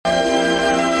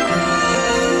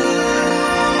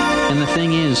And the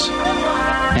thing is,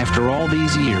 after all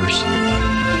these years,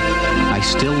 I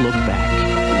still look back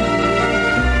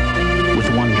with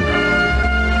wonder.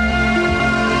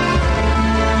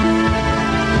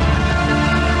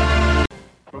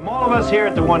 From all of us here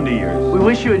at the Wonder Years, we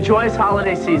wish you a joyous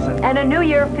holiday season. And a new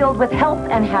year filled with health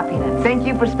and happiness. Thank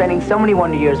you for spending so many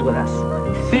Wonder Years with us.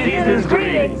 Season's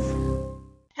greetings.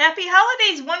 Happy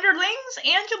holidays, Wonderlings!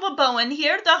 Angela Bowen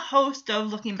here, the host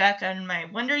of Looking Back on My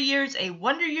Wonder Years, a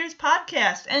Wonder Years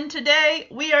podcast. And today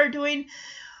we are doing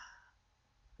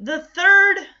the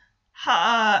third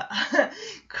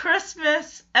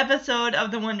Christmas episode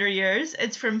of the Wonder Years.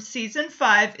 It's from season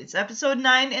 5. It's episode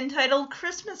 9, entitled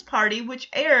Christmas Party, which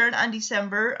aired on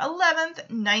December 11th,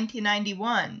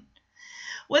 1991.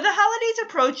 With the holidays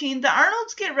approaching, the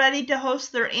Arnolds get ready to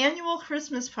host their annual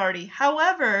Christmas party.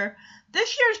 However,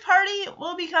 this year's party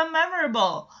will become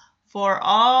memorable for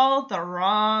all the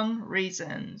wrong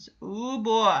reasons. Ooh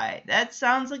boy, that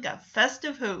sounds like a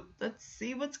festive hoot. Let's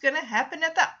see what's going to happen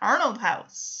at the Arnold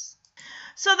house.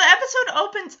 So the episode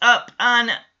opens up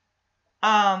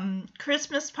on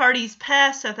Christmas parties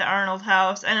past at the Arnold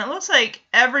house, and it looks like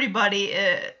everybody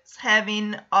is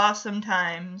having awesome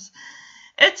times.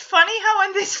 It's funny how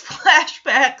in these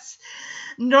flashbacks,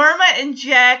 Norma and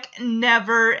Jack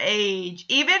never age.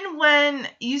 Even when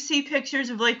you see pictures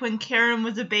of like when Karen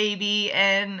was a baby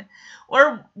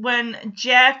or when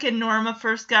Jack and Norma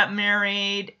first got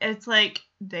married, it's like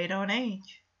they don't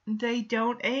age. They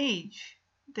don't age.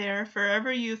 They're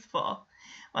forever youthful.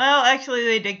 Well, actually,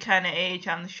 they did kind of age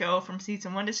on the show from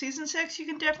season 1 to season 6. You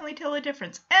can definitely tell a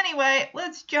difference. Anyway,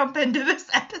 let's jump into this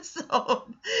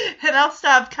episode, and I'll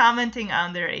stop commenting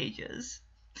on their ages.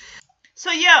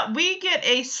 So yeah, we get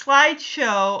a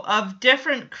slideshow of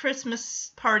different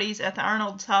Christmas parties at the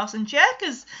Arnold's house, and Jack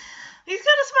he's got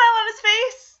a smile on his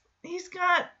face. He's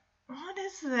got, what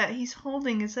is that he's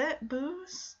holding? Is that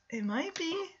booze? It might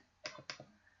be.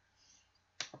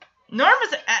 They're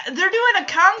doing a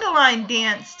conga line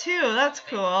dance too. That's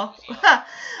cool.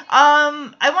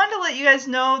 I wanted to let you guys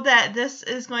know that this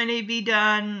is going to be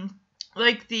done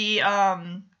like the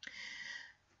one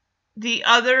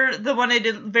I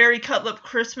did, Very Cut Lip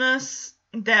Christmas.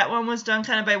 That one was done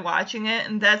kind of by watching it,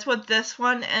 and that's what this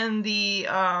one and the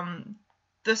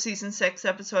season 6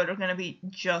 episode are going to be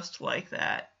just like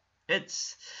that.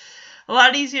 It's a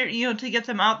lot easier, to get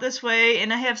them out this way,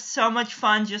 and I have so much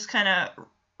fun just kind of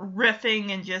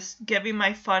riffing and just giving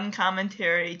my fun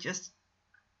commentary, just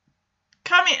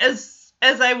coming as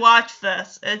I watch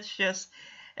this. It's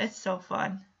so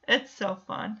fun. It's so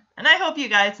fun. And I hope you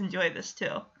guys enjoy this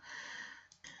too.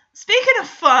 Speaking of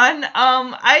fun,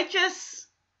 I just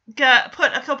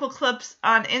put a couple clips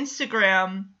on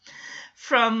Instagram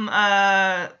from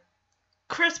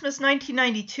Christmas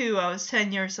 1992. I was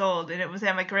 10 years old, and it was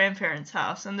at my grandparents'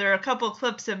 house. And there are a couple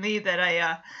clips of me that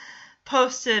I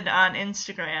posted on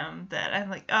Instagram that I'm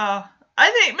like, oh, I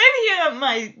think maybe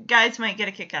my guys might get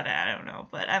a kick out of it. I don't know.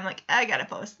 But I'm like, I gotta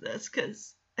post this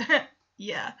because,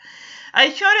 yeah.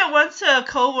 I showed it once to a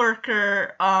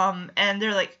coworker, and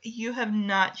they're like, you have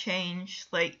not changed.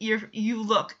 Like, you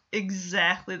look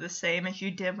exactly the same as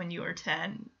you did when you were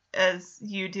 10 as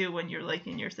you do when you're like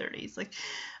in your 30s. Like,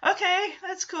 okay,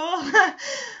 that's cool.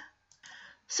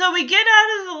 So we get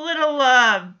out of the little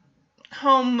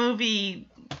home movie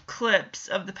clips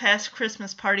of the past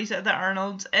Christmas parties at the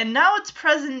Arnolds, and now it's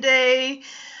present day.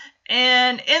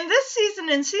 And in this season,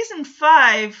 in season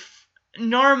 5,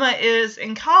 Norma is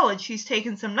in college. She's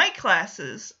taken some night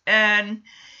classes, and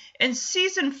in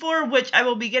season 4, which I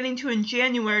will be getting to in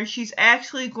January, she's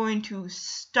actually going to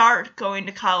start going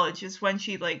to college, is when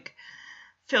she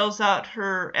fills out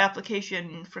her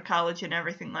application for college and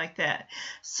everything like that.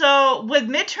 So with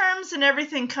midterms and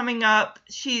everything coming up,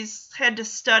 she's had to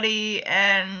study,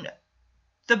 and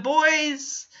the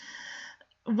boys,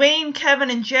 Wayne, Kevin,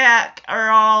 and Jack, are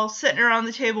all sitting around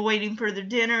the table waiting for their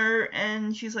dinner,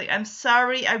 and she's like, I'm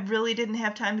sorry, I really didn't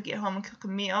have time to get home and cook a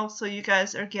meal, so you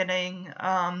guys are getting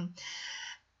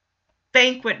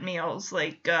banquet meals,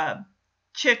 like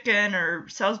chicken or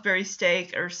Salisbury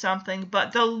steak or something.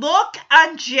 But the look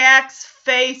on Jack's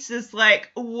face is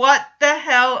like, what the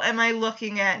hell am I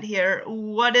looking at here?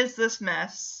 What is this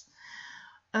mess?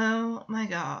 Oh my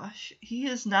gosh, he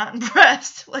is not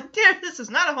impressed. Like, dear, this is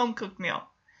not a home-cooked meal.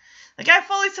 Like, I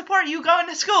fully support you going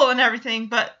to school and everything,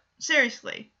 but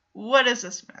seriously, what is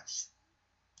this mess?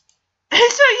 And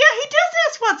so, yeah, he does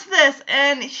ask, what's this?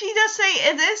 And she does say,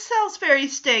 it is Salisbury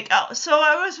steak. Oh, so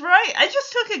I was right. I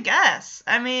just took a guess.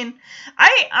 I mean,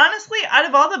 I honestly, out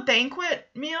of all the banquet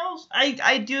meals,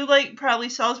 I do like probably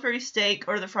Salisbury steak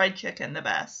or the fried chicken the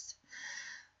best.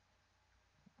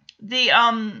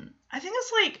 I think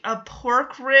it's like a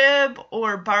pork rib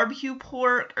or barbecue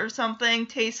pork or something.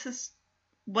 Tastes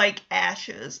like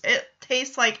ashes. It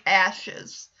tastes like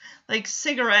ashes. Like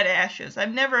cigarette ashes.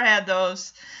 I've never had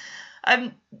those.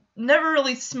 I've never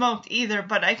really smoked either,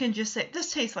 but I can just say,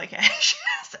 this tastes like ashes.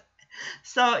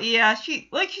 So, yeah,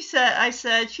 I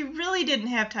said, she really didn't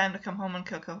have time to come home and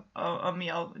cook a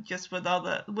meal just with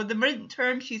the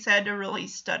midterm. She's had to really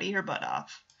study her butt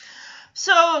off.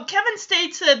 So, Kevin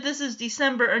states that this is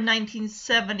December of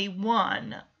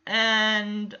 1971,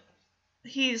 and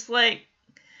he's like,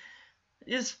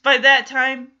 by that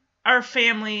time, our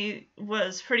family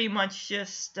was pretty much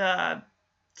just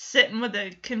sitting with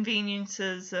the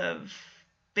conveniences of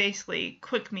basically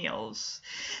quick meals.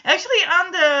 Actually,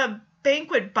 on the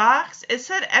banquet box, it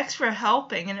said extra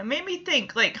helping, and it made me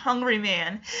think, like, hungry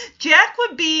man. Jack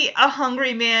would be a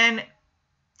hungry man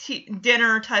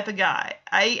dinner type of guy.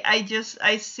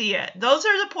 I see it. Those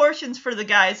are the portions for the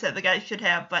guys that the guys should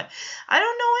have, but I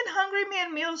don't know when hungry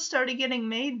man meals started getting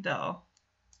made, though.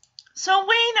 So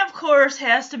Wayne, of course,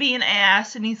 has to be an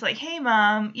ass, and he's like, hey,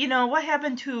 Mom, what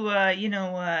happened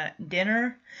to,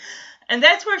 dinner? And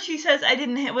that's where she says,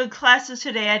 with classes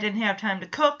today, I didn't have time to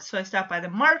cook, so I stopped by the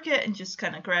market and just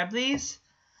kind of grabbed these.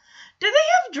 Did they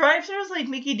have drive-thrus like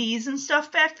Mickey D's and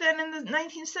stuff back then in the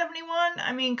 1971?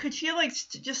 I mean, could she,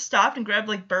 just stop and grab,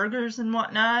 burgers and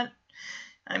whatnot?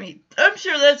 I mean, I'm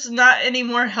sure that's not any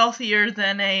more healthier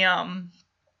than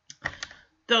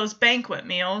those banquet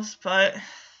meals, but...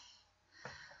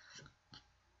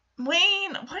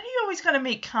 Wayne, why do you always gotta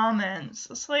make comments?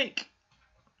 It's like...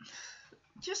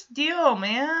 Just deal,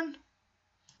 man.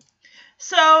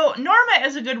 So, Norma,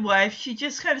 as a good wife, she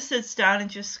just kind of sits down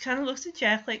and just kind of looks at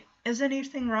Jack like, is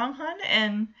anything wrong, hon?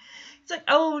 And he's like,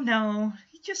 oh, no.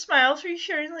 He just smiles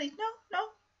reassuring, like, no,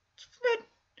 it's good.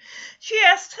 She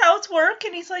asks how it's work,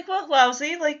 and he's like, well,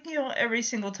 lousy. Every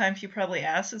single time she probably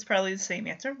asks, it's probably the same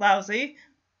answer. Lousy.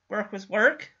 Work was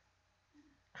work.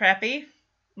 Crappy.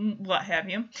 What have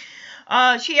you.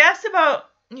 She asked about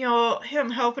him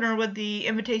helping her with the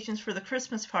invitations for the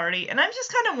Christmas party. And I'm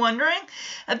just kind of wondering,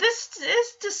 this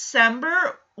is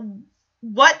December,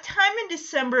 what time in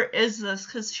December is this?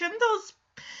 Because shouldn't those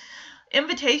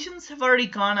invitations have already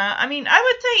gone out? I mean, I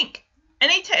would think,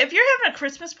 if you're having a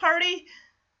Christmas party,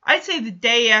 I'd say the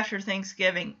day after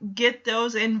Thanksgiving, get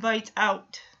those invites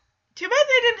out. Too bad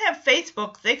they didn't have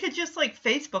Facebook. They could just,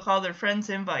 Facebook all their friends'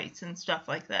 invites and stuff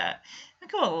like that.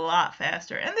 It'd go a lot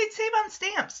faster. And they'd save on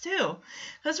stamps, too.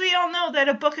 Because we all know that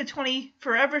a book of 20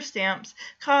 Forever stamps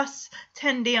costs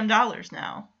 $10 damn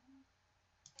now.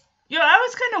 I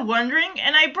was kind of wondering,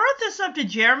 and I brought this up to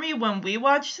Jeremy when we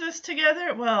watched this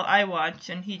together. Well, I watched,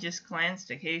 and he just glanced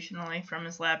occasionally from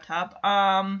his laptop.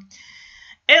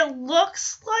 It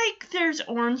looks like there's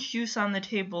orange juice on the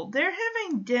table. They're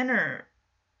having dinner.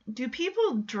 Do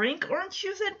people drink orange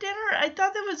juice at dinner? I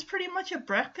thought that was pretty much a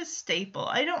breakfast staple.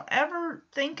 I don't ever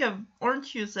think of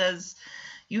orange juice as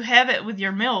you have it with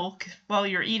your milk while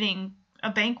you're eating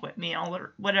a banquet meal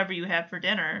or whatever you have for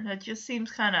dinner. That just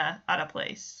seems kind of out of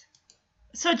place.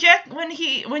 So Jack, when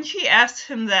she asks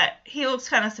him that, he looks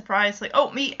kind of surprised, like,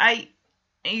 oh, me,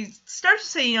 he starts to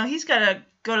say, he's got to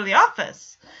go to the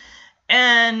office.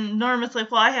 And Norma's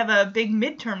like, well, I have a big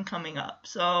midterm coming up.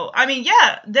 So, I mean,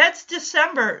 yeah, that's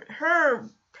December. Her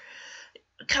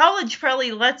college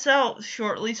probably lets out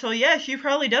shortly. So, yeah, she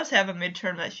probably does have a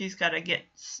midterm that she's got to get,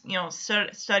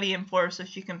 studying for so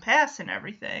she can pass and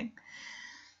everything.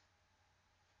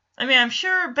 I mean, I'm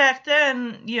sure back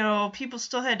then, people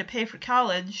still had to pay for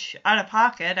college out of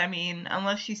pocket. I mean,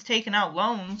 unless she's taking out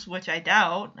loans, which I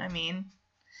doubt. I mean...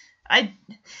 I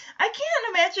can't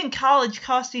imagine college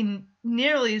costing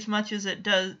nearly as much as it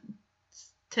does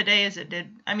today as it did.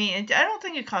 I mean, I don't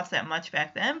think it cost that much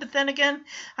back then. But then again,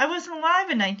 I wasn't alive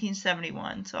in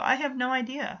 1971, so I have no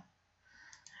idea.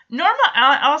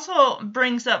 Norma also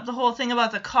brings up the whole thing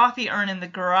about the coffee urn in the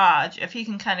garage, if he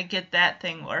can kind of get that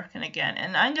thing working again.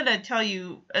 And I'm going to tell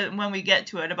you when we get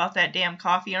to it about that damn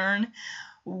coffee urn.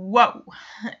 Whoa,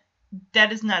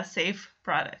 that is not a safe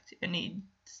product. It needs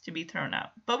to be thrown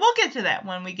out. But we'll get to that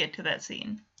when we get to that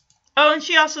scene. Oh, and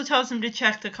she also tells him to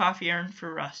check the coffee urn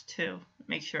for rust, too.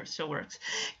 Make sure it still works.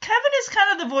 Kevin is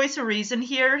kind of the voice of reason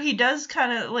here. He does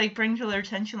kind of, bring to their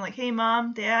attention, hey,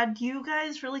 Mom, Dad, do you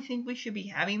guys really think we should be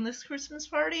having this Christmas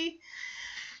party?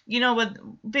 With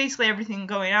basically everything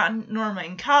going on. Norma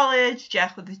in college,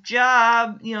 Jack with his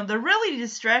job. They're really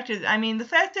distracted. I mean, the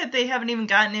fact that they haven't even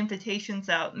gotten invitations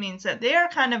out means that they are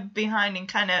kind of behind and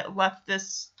kind of left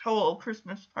this whole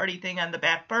Christmas party thing on the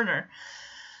back burner.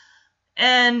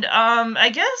 And I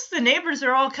guess the neighbors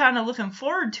are all kind of looking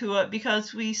forward to it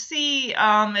because we see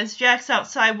as Jack's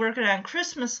outside working on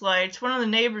Christmas lights, one of the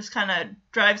neighbors kind of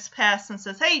drives past and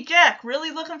says, "Hey, Jack,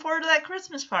 really looking forward to that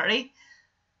Christmas party?"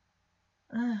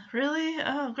 Really?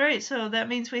 Oh, great. So that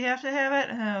means we have to have it?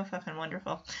 Oh, fucking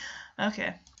wonderful.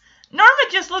 Okay. Norma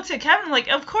just looks at Kevin like,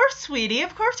 "Of course, sweetie.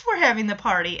 Of course we're having the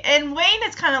party." And Wayne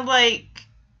is kind of like,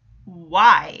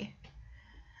 "Why?"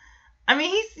 I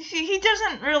mean, he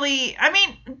doesn't really. I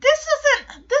mean, this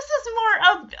is more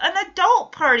of an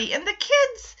adult party, and the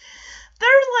kids, they're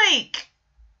like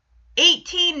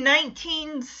 18,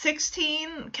 19,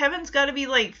 16. Kevin's got to be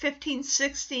like 15,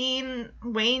 16.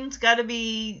 Wayne's got to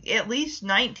be at least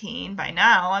 19 by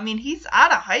now. I mean, he's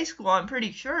out of high school, I'm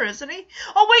pretty sure, isn't he?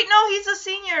 Oh, wait, no, he's a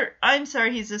senior. I'm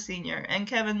sorry, he's a senior, and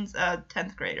Kevin's a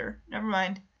 10th grader. Never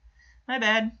mind. My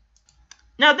bad.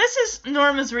 Now, this is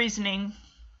Norma's reasoning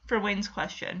for Wayne's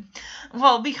question.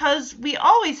 Well, because we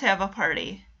always have a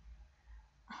party.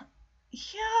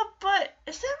 Yeah, but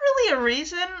is that really a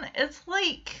reason? It's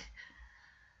like,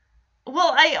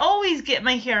 well, I always get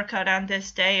my hair cut on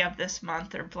this day of this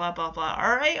month or blah, blah, blah.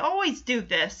 Or I always do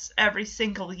this every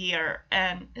single year.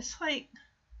 And it's like,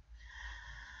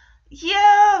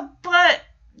 yeah, but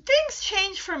things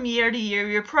change from year to year.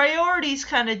 Your priorities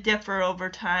kind of differ over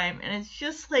time. And it's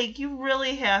just like, you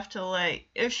really have to, like,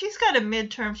 if she's got a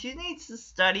midterm she needs to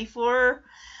study for,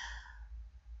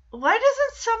 why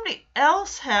doesn't somebody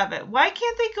else have it? Why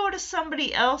can't they go to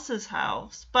somebody else's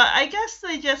house? But I guess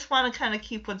they just want to kind of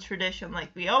keep with tradition.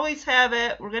 Like, we always have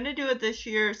it. We're going to do it this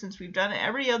year since we've done it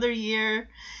every other year.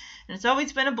 And it's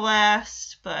always been a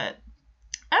blast. But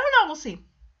I don't know. We'll see.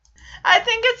 I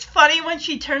think it's funny when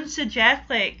she turns to Jack,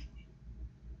 like,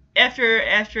 after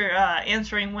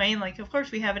answering Wayne, like, of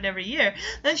course we have it every year.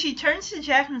 Then she turns to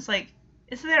Jack and is like,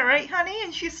 "Isn't that right, honey?"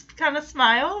 And she kind of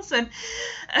smiles, and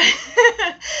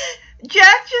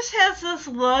Jack just has this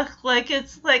look like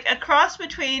it's like a cross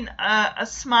between a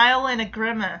smile and a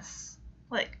grimace.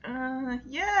 Like,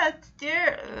 yeah, it's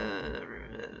dear.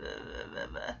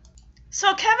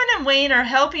 So Kevin and Wayne are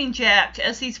helping Jack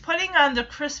as he's putting on the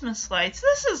Christmas lights.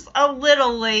 This is a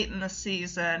little late in the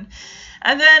season.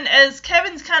 And then as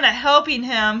Kevin's kind of helping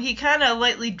him, he kind of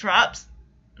lightly drops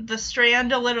the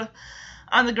strand a little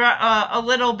on the ground a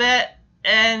little bit,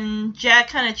 and Jack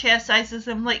kind of chastises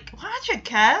him like, "Watch it,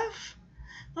 Kev.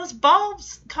 Those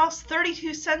bulbs cost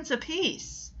 32 cents a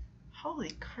piece.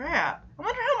 Holy crap. I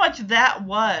wonder how much that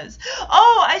was.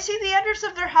 Oh, I see the address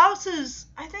of their houses.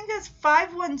 I think it's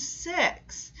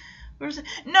 516. Where's it?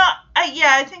 No,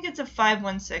 I think it's a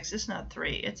 516. It's not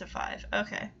 3. It's a 5.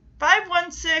 Okay.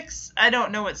 516. I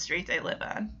don't know what street they live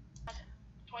on.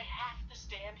 Do I have to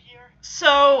stand here?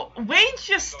 So Wayne's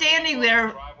just standing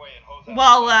there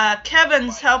while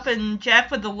Kevin's helping Jack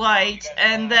with the lights,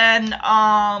 and then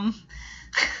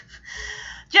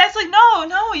Jack's like,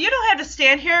 no, you don't have to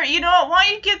stand here. You know what? Why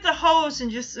don't you get the hose and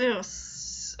just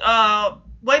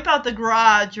wipe out the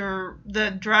garage or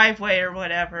the driveway or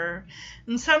whatever.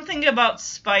 And something about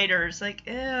spiders. Like,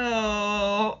 ew,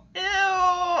 all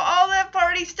that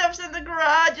party stuff's in the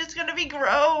garage. It's going to be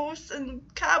gross and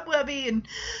cobwebby. And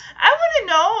I want to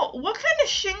know, what kind of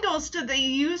shingles do they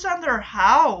use on their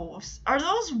house? Are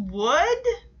those wood?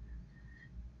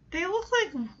 They look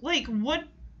like wood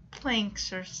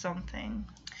planks or something.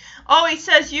 Oh, he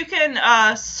says you can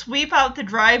sweep out the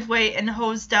driveway and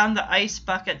hose down the ice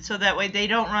bucket so that way they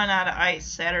don't run out of ice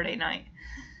Saturday night.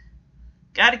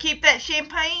 Gotta keep that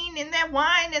champagne and that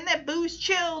wine and that booze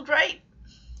chilled, right?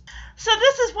 So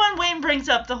this is when Wayne brings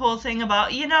up the whole thing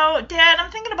about, Dad,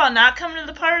 I'm thinking about not coming to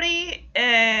the party.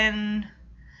 And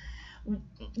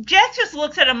Jack just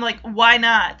looks at him like, why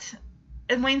not?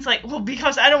 And Wayne's like, well,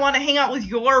 because I don't want to hang out with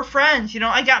your friends.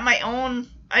 I got my own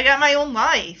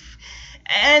life.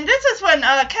 And this is when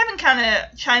Kevin kind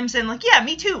of chimes in like, yeah,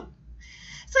 me too.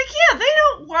 It's like, yeah, they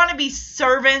don't want to be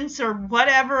servants or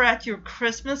whatever at your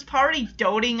Christmas party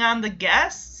doting on the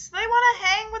guests. They want to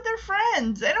hang with their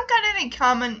friends. They don't got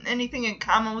anything in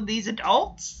common with these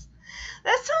adults.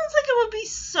 That sounds like it would be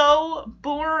so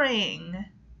boring.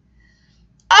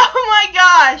 Oh my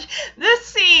gosh, this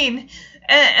scene.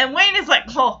 And Wayne is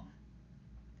like, well,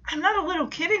 I'm not a little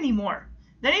kid anymore.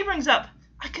 Then he brings up,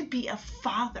 I could be a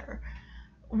father.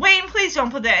 Wayne, please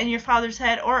don't put that in your father's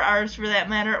head, or ours for that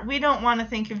matter. We don't want to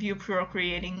think of you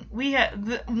procreating.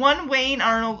 One Wayne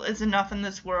Arnold is enough in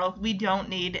this world. We don't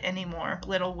need any more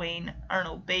little Wayne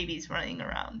Arnold babies running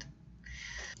around.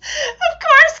 Of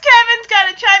course, Kevin's got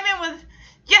to chime in with,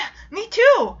 yeah, me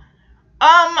too.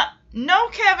 No,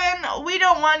 Kevin, we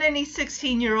don't want any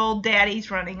 16-year-old daddies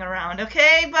running around,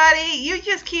 okay, buddy? You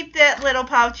just keep that little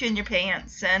pouch in your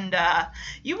pants, and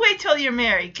you wait till you're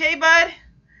married, okay, bud?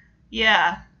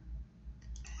 Yeah.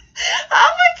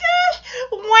 Oh my gosh!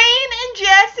 Wayne and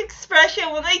Jack's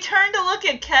expression when they turn to look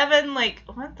at Kevin like,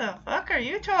 what the fuck are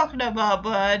you talking about,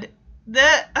 bud?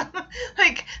 That,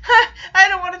 like, I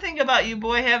don't want to think about you,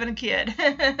 boy, having a kid.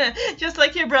 Just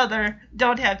like your brother,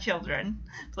 don't have children,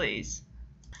 please.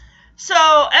 So,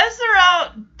 as they're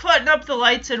out putting up the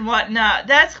lights and whatnot,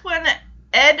 that's when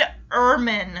Ed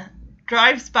Ehrman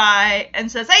drives by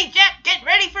and says, hey, Jack, get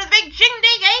ready for the big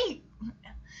shindig, eh?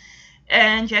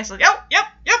 And Jack's like, yep,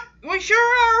 we sure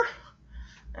are.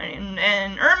 And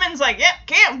Ehrman's like,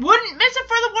 yep, wouldn't miss it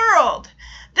for the world.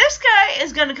 This guy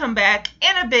is going to come back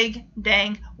in a big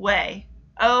dang way.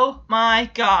 Oh my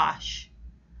gosh.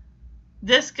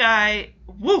 This guy,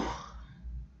 woo.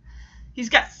 He's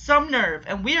got some nerve,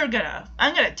 and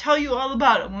I'm gonna tell you all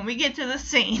about him when we get to the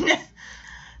scene.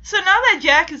 So now that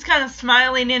Jack is kind of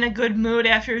smiling in a good mood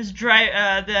after his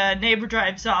the neighbor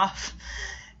drives off,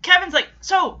 Kevin's like,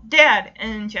 so, Dad,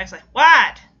 and Jack's like,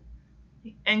 what?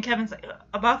 And Kevin's like,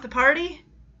 about the party?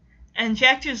 And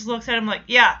Jack just looks at him like,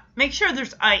 yeah, make sure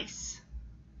there's ice.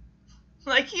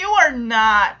 Like, you are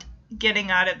not getting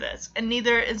out of this, and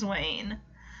neither is Wayne.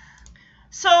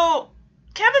 So,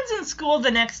 Kevin's in school the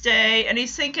next day, and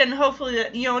he's thinking hopefully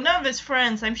that, none of his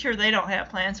friends, I'm sure they don't have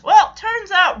plans. Well,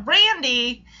 turns out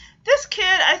Randy, this kid,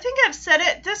 I think I've said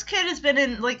it, this kid has been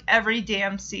in, like, every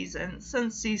damn season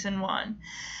since season 1.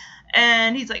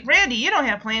 And he's like, Randy, you don't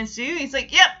have plans, do you? He's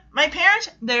like, yep, my parents,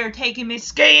 they're taking me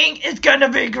skiing. It's gonna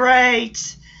be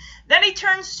great. Then he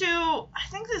turns to, I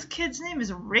think this kid's name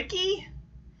is Ricky.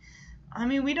 I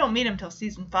mean, we don't meet him till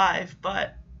season 5,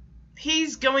 but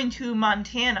he's going to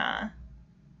Montana.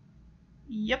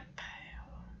 Yep.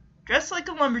 Dressed like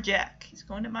a lumberjack. He's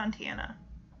going to Montana.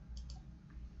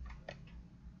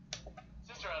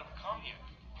 Sister out of a commune.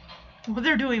 Well,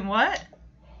 they're doing what?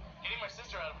 Getting my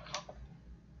sister out of a commune.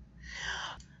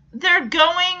 They're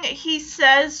going, he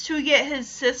says, to get his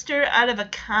sister out of a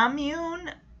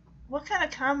commune? What kind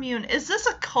of commune? Is this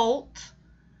a cult?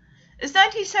 It's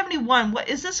 1971. What,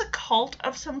 is this a cult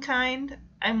of some kind?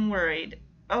 I'm worried.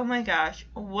 Oh my gosh,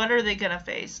 what are they going to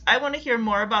face? I want to hear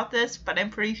more about this, but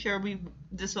I'm pretty sure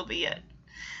this will be it.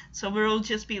 So we'll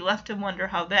just be left to wonder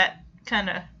how that kind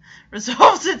of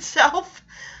resolves itself.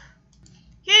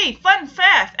 Yay, fun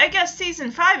fact, I guess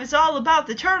season 5 is all about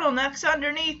the turtlenecks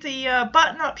underneath the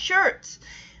button-up shirts.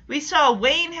 We saw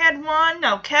Wayne had one,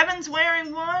 now Kevin's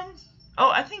wearing one. Oh,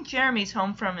 I think Jeremy's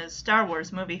home from his Star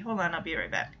Wars movie. Hold on, I'll be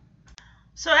right back.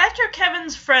 So after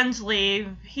Kevin's friends leave,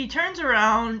 he turns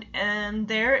around and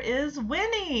there is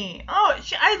Winnie. Oh,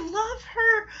 I love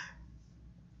her.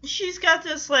 She's got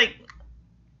this like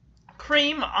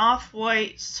cream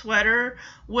off-white sweater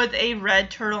with a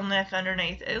red turtleneck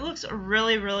underneath. It looks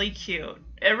really, really cute.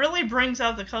 It really brings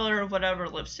out the color of whatever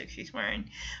lipstick she's wearing.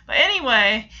 But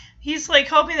anyway, he's like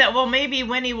hoping that, well, maybe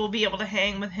Winnie will be able to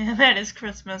hang with him at his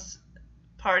Christmas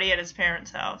party at his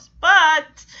parents' house.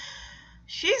 But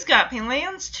she's got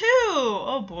plans too.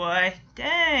 Oh boy.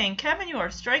 Dang. Kevin, you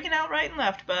are striking out right and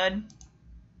left, bud.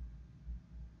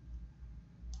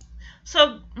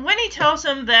 So Winnie tells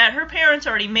him that her parents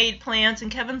already made plans,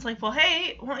 and Kevin's like, well,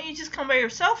 hey, why don't you just come by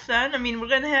yourself then? I mean, we're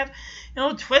going to have,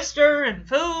 Twister and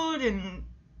food, and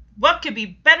what could be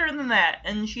better than that?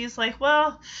 And she's like,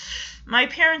 well, my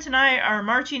parents and I are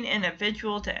marching in a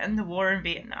vigil to end the war in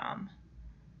Vietnam.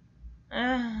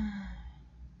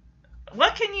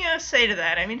 What can you say to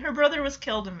that? I mean, her brother was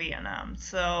killed in Vietnam,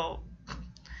 so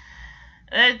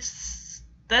that's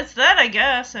that, I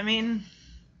guess. I mean,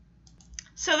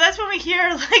 so that's when we hear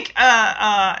like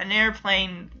an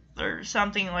airplane or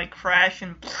something like crash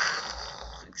and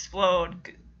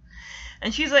explode,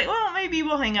 and she's like, well, maybe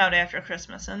we'll hang out after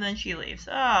Christmas, and then she leaves.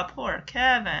 Oh, poor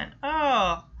Kevin.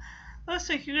 Oh, looks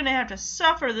like you're gonna have to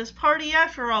suffer this party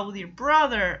after all with your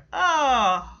brother.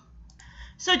 Oh.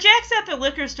 So Jack's at the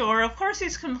liquor store. Of course,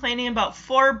 he's complaining about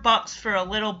 $4 for a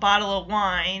little bottle of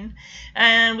wine.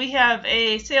 And we have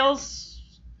a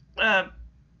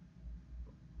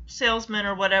salesman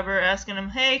or whatever asking him,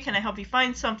 hey, can I help you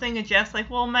find something? And Jack's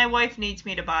like, well, my wife needs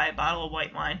me to buy a bottle of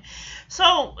white wine.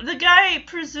 So the guy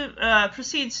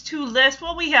proceeds to list,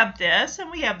 well, we have this and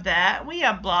we have that. We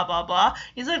have blah, blah, blah.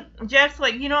 He's like, Jack's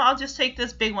like, I'll just take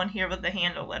this big one here with the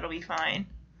handle. That'll be fine.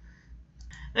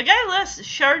 The guy lists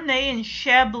Chardonnay and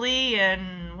Chablis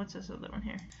and, what's this other one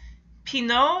here?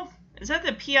 Pinot? Is that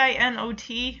the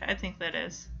P-I-N-O-T? I think that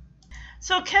is.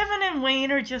 So Kevin and Wayne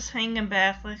are just hanging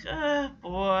back like, oh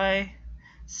boy,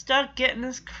 stuck getting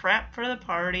this crap for the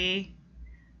party.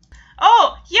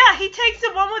 Oh, yeah, he takes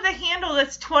the one with the handle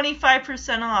that's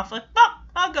 25% off. Like, well,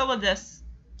 I'll go with this.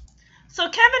 So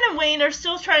Kevin and Wayne are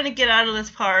still trying to get out of this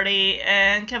party,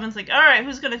 and Kevin's like, all right,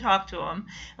 who's going to talk to him?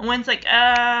 And Wayne's like,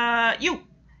 you.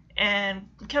 And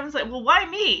Kevin's like, well, why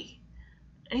me?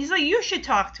 And he's like, you should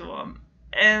talk to him.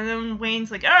 And then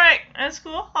Wayne's like, all right, that's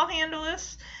cool. I'll handle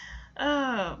this.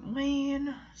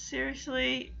 Wayne,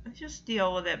 seriously, just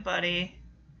deal with it, buddy.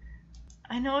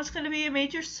 I know it's going to be a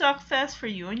major suck fest for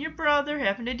you and your brother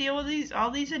having to deal with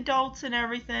all these adults and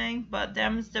everything, but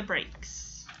them's the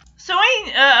breaks. So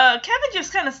Kevin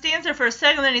just kind of stands there for a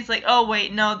second, then he's like, oh,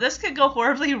 wait, no, this could go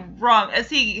horribly wrong, as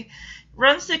he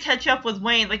runs to catch up with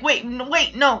Wayne. Like, wait,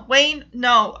 no, Wayne,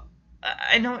 no.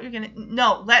 I know what you're going to...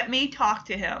 No, let me talk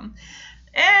to him.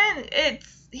 And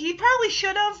he probably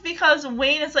should have, because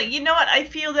Wayne is like, you know what, I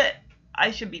feel that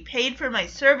I should be paid for my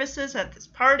services at this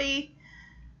party.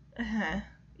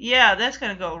 Yeah, that's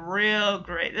going to go real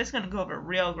great. That's going to go over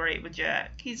real great with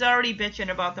Jack. He's already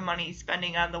bitching about the money he's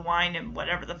spending on the wine and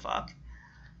whatever the fuck.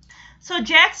 So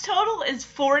Jack's total is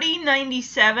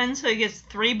 $40.97, so he gets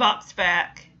 $3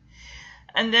 back.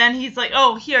 And then he's like,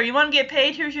 oh, here, you want to get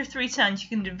paid? Here's your 3 cents. You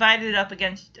can divide it up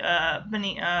against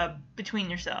between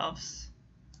yourselves.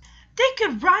 They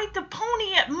could ride the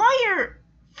pony at Meijer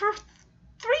for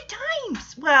 3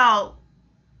 times. Well,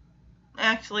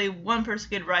 actually, one person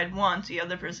could ride once, the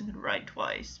other person could ride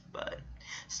twice. But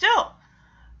still,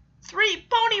 3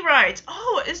 pony rides.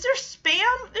 Oh, is there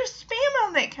Spam? There's Spam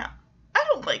on that account. I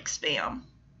don't like Spam.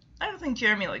 I don't think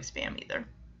Jeremy likes Spam either.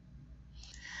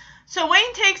 So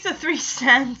Wayne takes the 3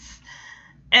 cents,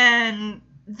 and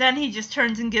then he just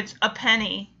turns and gives a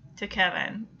penny to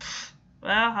Kevin.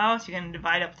 Well, how else are you going to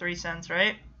divide up 3 cents,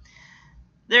 right?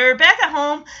 They're back at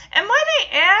home, and might I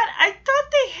add, I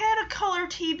thought they had a color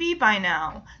TV by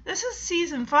now. This is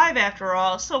season 5 after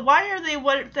all, so why are they,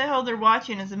 what the hell they're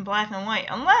watching is in black and white?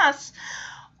 Unless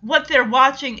what they're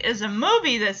watching is a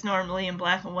movie that's normally in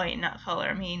black and white and not color.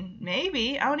 I mean,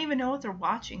 maybe. I don't even know what they're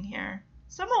watching here.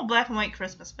 Some old black and white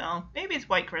Christmas film. Maybe it's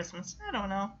White Christmas. I don't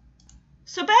know.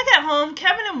 So back at home,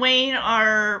 Kevin and Wayne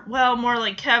are, well, more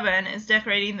like Kevin is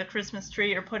decorating the Christmas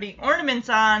tree or putting ornaments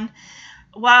on,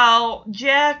 while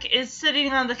Jack is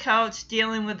sitting on the couch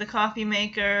dealing with the coffee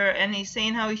maker, and he's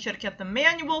saying how he should have kept the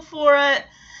manual for it.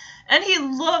 And he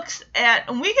looks at,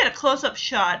 and we get a close-up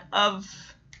shot of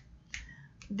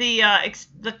the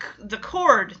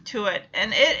cord to it,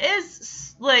 and it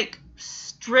is like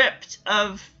stripped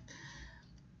of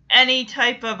any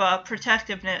type of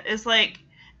protectiveness. It's like,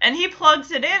 and he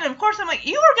plugs it in, and of course I'm like,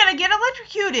 you are going to get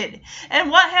electrocuted. And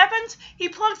what happens? He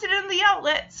plugs it in the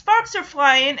outlet, sparks are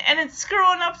flying, and it's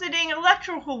screwing up the dang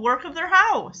electrical work of their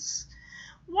house.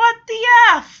 What the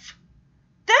F?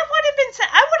 That would have been,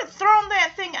 I would have thrown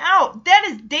that thing out. That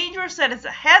is dangerous, that is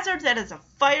a hazard, that is a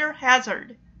fire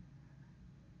hazard.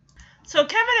 So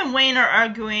Kevin and Wayne are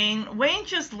arguing. Wayne's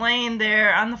just laying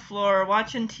there on the floor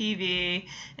watching TV.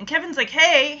 And Kevin's like,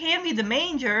 hey, hand me the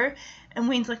manger. And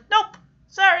Wayne's like, nope,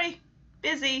 sorry,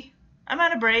 busy. I'm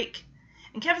on a break.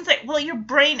 And Kevin's like, well, your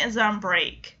brain is on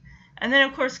break. And then,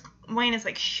 of course, Wayne is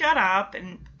like, shut up,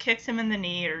 and kicks him in the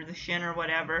knee or the shin or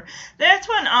whatever. That's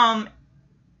when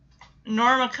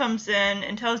Norma comes in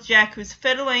and tells Jack, who's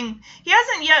fiddling. He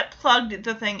hasn't yet plugged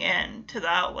the thing in to the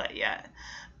outlet yet.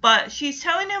 But she's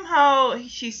telling him how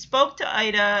she spoke to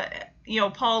Ida,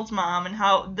 Paul's mom, and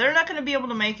how they're not going to be able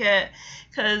to make it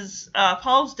because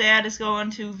Paul's dad is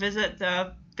going to visit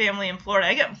the family in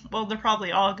Florida. They're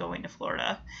probably all going to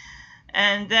Florida.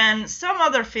 And then some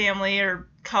other family or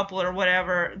couple or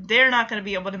whatever, they're not going to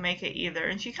be able to make it either.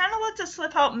 And she kind of lets it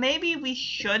slip out, maybe we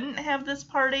shouldn't have this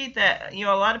party, that, a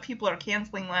lot of people are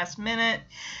canceling last minute.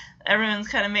 Everyone's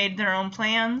kind of made their own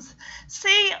plans.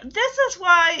 See, this is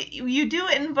why you do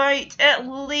invite at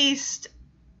least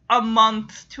a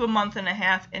month to a month and a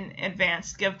half in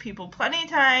advance. Give people plenty of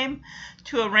time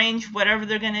to arrange whatever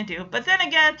they're going to do. But then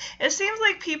again, it seems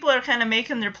like people are kind of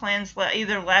making their plans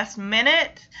either last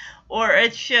minute, or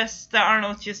it's just the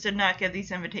Arnolds just did not get these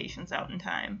invitations out in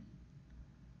time.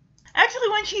 Actually,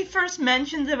 when she first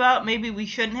mentions about maybe we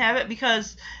shouldn't have it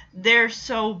because they're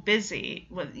so busy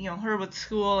with, her with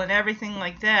school and everything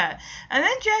like that. And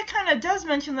then Jack kind of does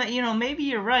mention that, maybe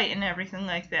you're right and everything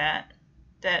like that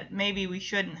maybe we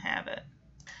shouldn't have it.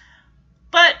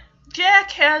 But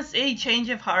Jack has a change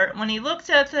of heart. When he looks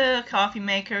at the coffee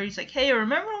maker, he's like, hey,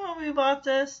 remember when we bought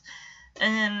this?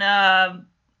 And then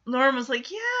Norma's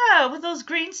like, yeah, with those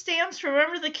green stamps,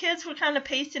 remember the kids were kind of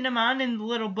pasting them on in the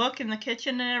little book in the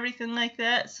kitchen and everything like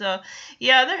that. So,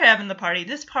 yeah, they're having the party.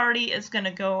 This party is going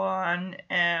to go on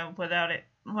without it.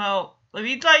 Well,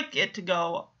 we'd like it to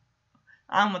go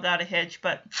on without a hitch,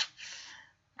 but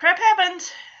crap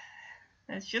happens.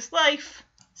 It's just life.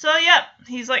 So, yep,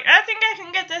 he's like, I think I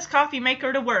can get this coffee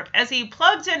maker to work. As he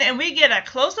plugs in, and we get a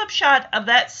close-up shot of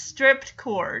that stripped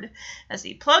cord. As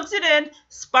he plugs it in,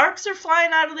 sparks are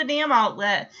flying out of the damn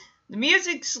outlet. The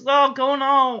music's all going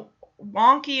all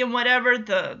wonky and whatever.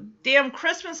 The damn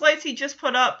Christmas lights he just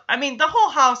put up. I mean, the whole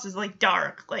house is, like,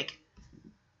 dark. Like,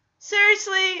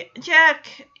 seriously,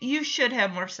 Jack, you should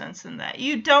have more sense than that.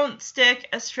 You don't stick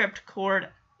a stripped cord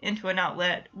into an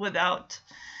outlet without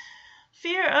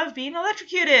fear of being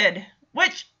electrocuted,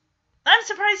 which I'm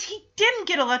surprised he didn't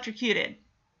get electrocuted.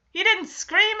 He didn't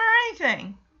scream or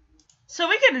anything. So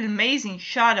we get an amazing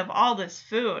shot of all this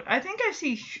food. I think I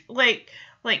see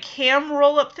like ham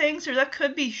roll-up things, or that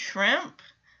could be shrimp.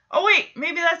 Oh wait,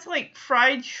 maybe that's like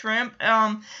fried shrimp.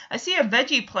 I see a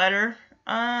veggie platter.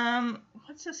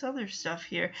 What's this other stuff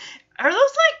here? Are those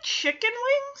like chicken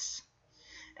wings?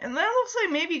 And that looks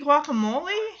like maybe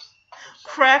guacamole.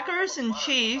 Crackers and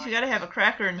cheese. You gotta have a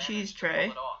cracker and cheese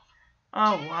tray.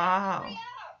 Oh, wow.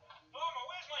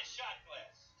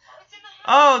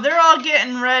 Oh, they're all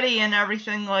getting ready and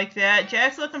everything like that.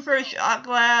 Jack's looking for a shot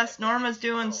glass. Norma's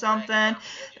doing something.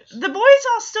 The boys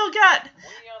all still got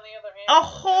a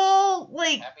whole,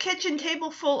 like, kitchen table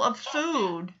full of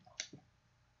food.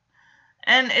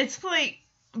 And it's like,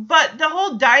 but the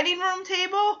whole dining room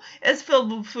table is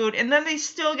filled with food. And then they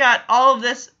still got all of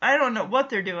this. I don't know what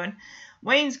they're doing.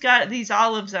 Wayne's got these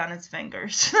olives on his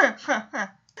fingers.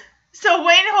 So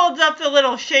Wayne holds up the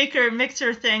little shaker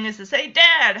mixer thing and says, hey,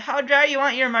 Dad, how dry you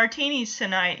want your martinis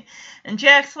tonight? And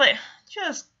Jack's like,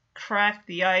 just crack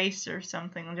the ice or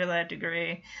something to that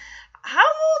degree. How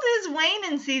old is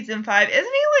Wayne in season 5? Isn't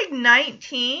he like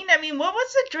 19? I mean, what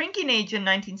was the drinking age in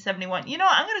 1971? You know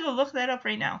what? I'm going to go look that up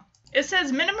right now. It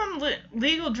says minimum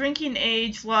legal drinking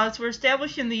age laws were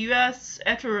established in the U.S.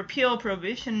 after repeal of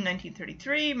Prohibition in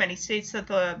 1933. Many states set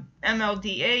the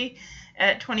MLDA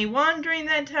at 21 during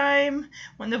that time.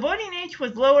 When the voting age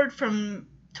was lowered from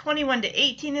 21 to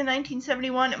 18 in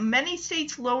 1971, many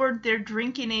states lowered their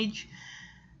drinking age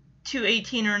to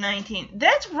 18 or 19.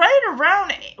 That's right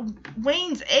around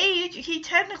Wayne's age. He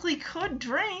technically could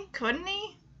drink, couldn't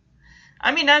he?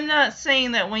 I mean, I'm not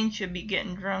saying that Wayne should be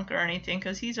getting drunk or anything,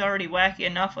 because he's already wacky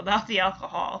enough without the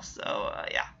alcohol, so,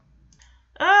 yeah.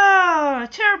 Oh,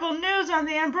 terrible news on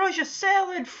the ambrosia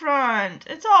salad front.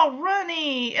 It's all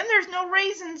runny, and there's no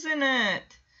raisins in it.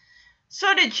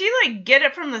 So did she, like, get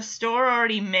it from the store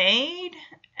already made?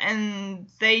 And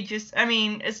they just, I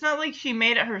mean, it's not like she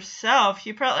made it herself.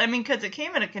 She probably, I mean, because it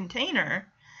came in a container.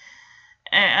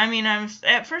 I mean,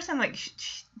 at first I'm like,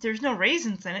 there's no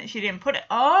raisins in it. She didn't put it.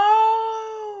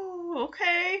 Oh,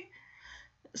 okay.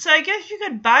 So I guess you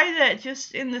could buy that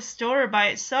just in the store by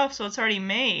itself, so it's already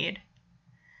made.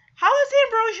 How is the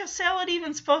ambrosia salad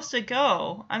even supposed to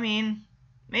go? I mean,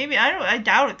 maybe, I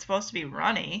doubt it's supposed to be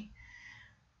runny.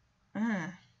 She doesn't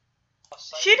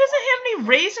have any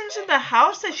raisins in the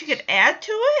house that she could add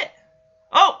to it?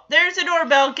 Oh, there's the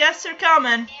doorbell. Guests are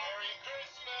coming.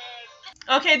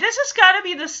 Okay, this has got to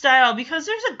be the style, because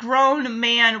there's a grown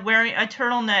man wearing a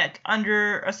turtleneck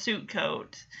under a suit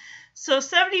coat. So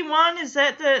 71, is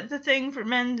that the thing for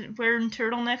men wearing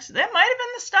turtlenecks? That might have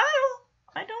been the style.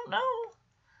 I don't know.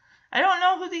 I don't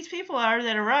know who these people are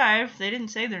that arrived. They didn't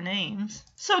say their names.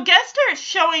 So guests start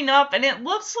showing up, and it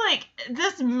looks like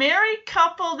this married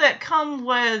couple that come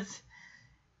with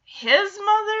his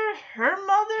mother, her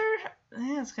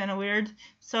mother. That's kind of weird.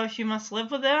 So she must live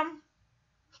with them.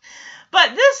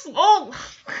 But this old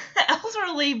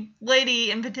elderly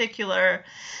lady in particular,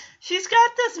 she's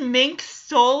got this mink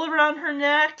stole around her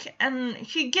neck, and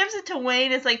she gives it to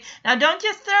Wayne. It's like, now don't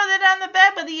just throw that on the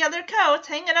bed with the other coats.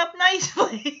 Hang it up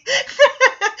nicely.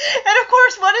 And of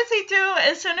course, what does he do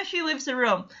as soon as she leaves the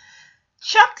room?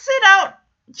 Chucks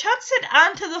it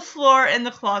onto the floor in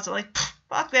the closet. Like,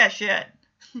 fuck that shit.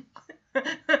 Like,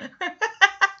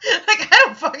 I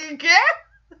don't fucking care.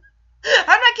 I'm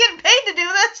not getting paid to do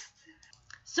this.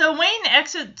 So Wayne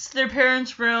exits their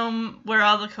parents' room where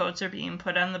all the coats are being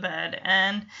put on the bed,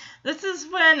 and this is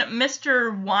when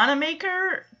Mr.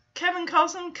 Wanamaker, Kevin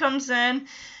Coulson, comes in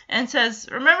and says,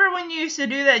 remember when you used to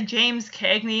do that James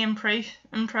Cagney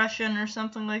impression or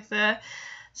something like that?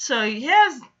 So he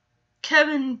has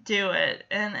Kevin do it,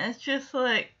 and it's just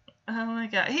like, oh my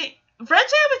god. Fred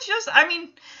Savage just, I mean,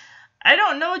 I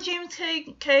don't know James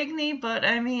Cagney, but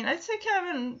I mean, I'd say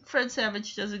Fred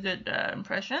Savage does a good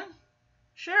impression.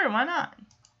 Sure, why not?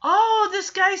 Oh,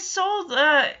 this guy sold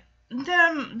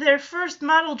them their first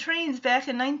model trains back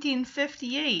in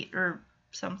 1958 or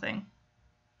something.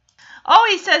 Oh,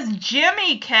 he says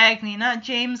Jimmy Cagney, not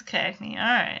James Cagney. All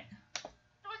right.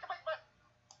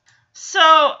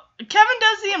 So Kevin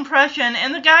does the impression,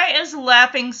 and the guy is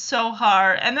laughing so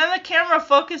hard. And then the camera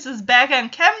focuses back on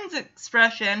Kevin's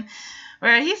expression,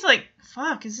 where he's like,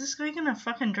 fuck, is this guy gonna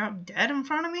fucking drop dead in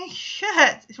front of me?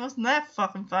 Shit, it wasn't that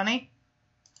fucking funny.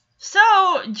 So,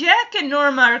 Jack and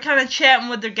Norma are kind of chatting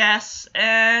with their guests,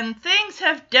 and things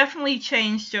have definitely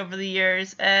changed over the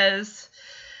years as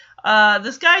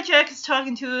this guy Jack is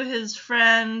talking to, his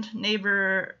friend,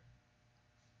 neighbor.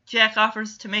 Jack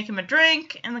offers to make him a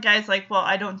drink, and the guy's like, well,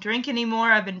 I don't drink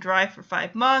anymore. I've been dry for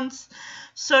 5 months.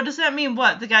 So does that mean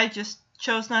what? The guy just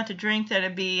chose not to drink, that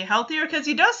it'd be healthier? Because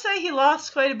he does say he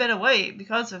lost quite a bit of weight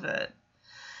because of it.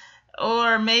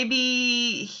 Or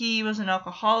maybe he was an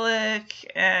alcoholic,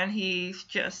 and I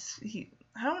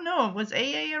don't know, was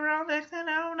AA around back then?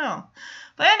 I don't know.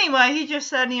 But anyway, he just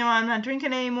said, I'm not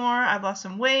drinking anymore. I've lost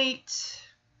some weight.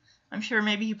 I'm sure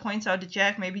maybe he points out to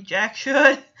Jack, maybe Jack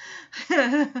should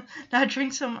not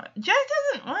drink so much. Jack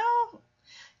doesn't, well,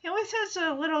 he always has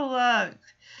a little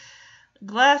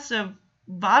glass of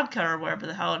vodka or whatever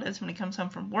the hell it is when he comes home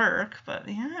from work. But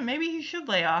yeah, maybe he should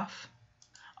lay off.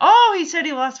 Oh, he said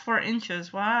he lost 4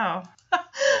 inches. Wow.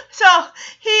 So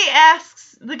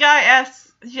the guy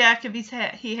asks Jack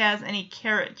if he has any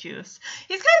carrot juice.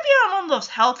 He's got to be on one of those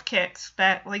health kicks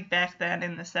back then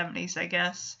in the 70s, I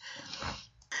guess.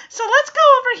 So let's go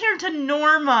over here to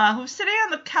Norma, who's sitting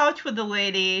on the couch with the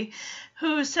lady,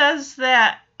 who says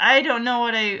that I don't know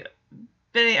what I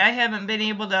haven't been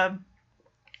able to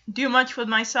do much with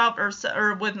myself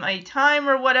or with my time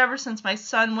or whatever since my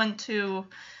son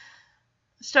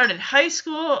started high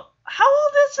school. How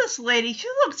old is this lady? She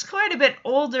looks quite a bit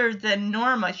older than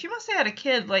Norma. She must have had a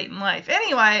kid late in life.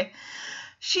 Anyway,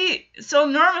 so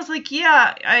Norma's like,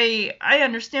 yeah, I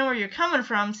understand where you're coming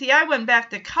from. See, I went back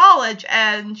to college,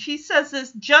 and she says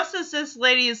this just as this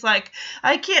lady is like,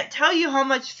 I can't tell you how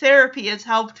much therapy has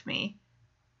helped me.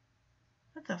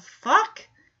 What the fuck?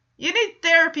 You need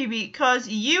therapy because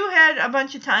you had a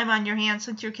bunch of time on your hands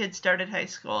since your kid started high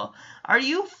school. Are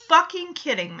you fucking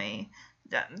kidding me?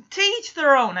 To each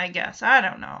their own, I guess. I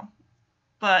don't know.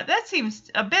 But that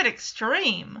seems a bit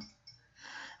extreme.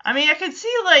 I mean, I could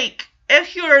see, like,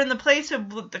 if you were in the place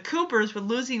of the Coopers with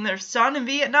losing their son in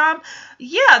Vietnam,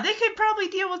 yeah, they could probably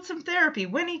deal with some therapy.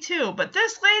 Winnie, too. But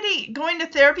this lady going to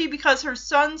therapy because her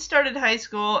son started high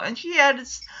school and she had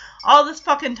all this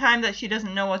fucking time that she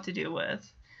doesn't know what to do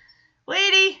with.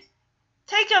 Lady,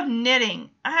 take up knitting.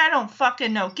 I don't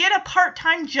fucking know. Get a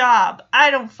part-time job.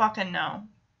 I don't fucking know.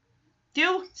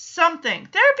 Do something.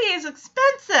 Therapy is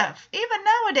expensive. Even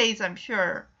nowadays, I'm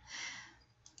sure.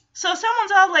 So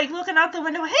someone's all like looking out the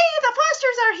window, hey, the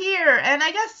Fosters are here! And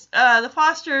I guess the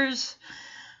Fosters,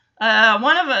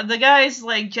 one of the guys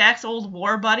like Jack's old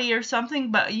war buddy or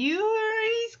something, but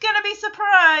he's gonna be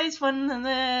surprised when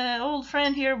the old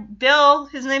friend here, Bill,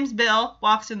 his name's Bill,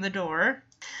 walks in the door.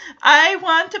 I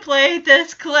want to play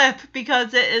this clip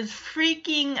because it is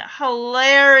freaking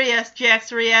hilarious,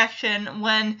 Jack's reaction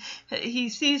when he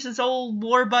sees his old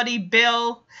war buddy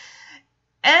Bill.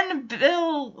 And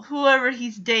Bill, whoever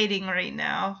he's dating right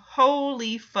now.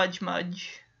 Holy fudge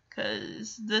mudge.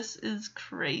 Because this is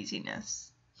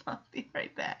craziness. I'll be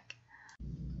right back.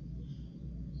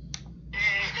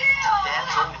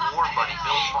 Dad's old war buddy,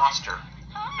 Bill Foster.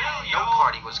 No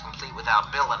party was complete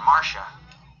without Bill and Marcia.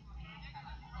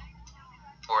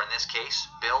 Or in this case,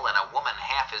 Bill and a woman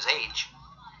half his age.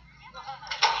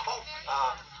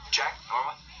 Oh, Jack,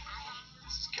 Norma,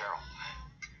 this is Carol.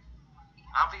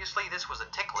 Obviously, this was a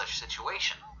ticklish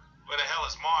situation. Where the hell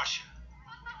is Marcia?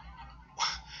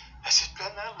 Has it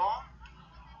been that long?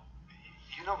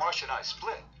 You know Marcia and I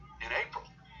split in April.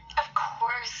 Of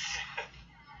course.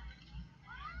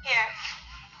 Here,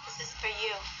 this is for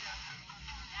you.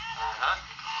 Uh-huh.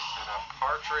 And a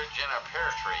partridge in a pear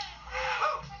tree.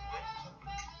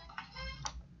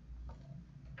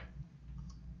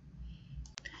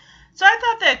 So I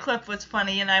thought that clip was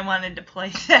funny, and I wanted to play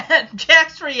that.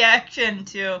 Jack's reaction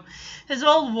to his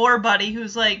old war buddy,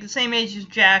 who's like the same age as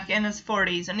Jack, in his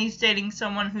 40s, and he's dating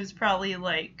someone who's probably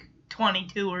like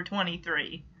 22 or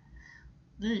 23.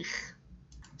 Ugh.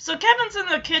 So Kevin's in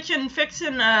the kitchen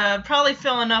fixing, probably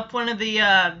filling up one of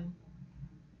the,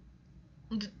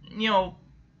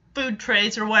 food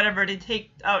trays or whatever to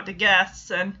take out to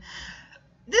guests, and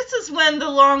this is when the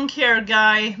lawn care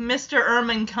guy, Mr.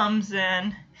 Ehrman, comes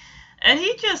in. And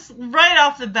he just, right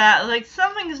off the bat, like,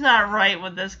 something's not right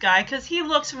with this guy, because he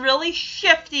looks really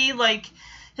shifty, like,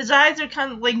 his eyes are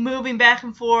kind of, like, moving back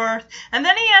and forth. And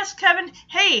then he asks Kevin,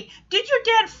 hey, did your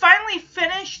dad finally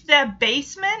finish that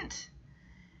basement?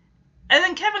 And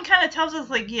then Kevin kind of tells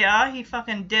us, like, yeah, he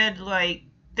fucking did, like,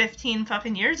 15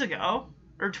 fucking years ago,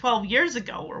 or 12 years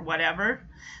ago, or whatever.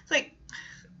 It's like,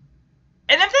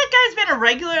 has been a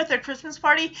regular at their Christmas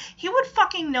party, he would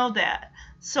fucking know that.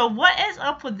 So what is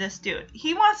up with this dude?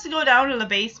 He wants to go down to the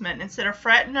basement instead of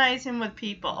fraternizing with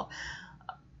people.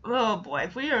 Oh boy,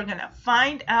 we are gonna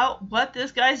find out what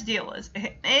this guy's deal is.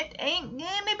 It ain't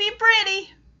gonna be pretty.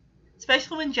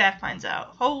 Especially when Jack finds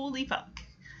out. Holy fuck.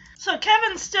 So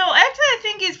Kevin's still, actually I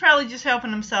think he's probably just helping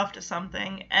himself to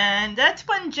something. And that's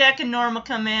when Jack and Norma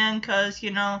come in because, you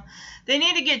know, they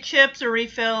need to get chips or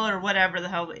refill or whatever the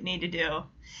hell they need to do.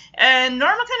 And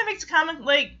Norma kind of makes a comment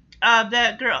like,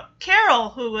 that girl, Carol,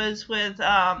 who was with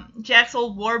Jack's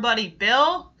old war buddy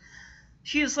Bill,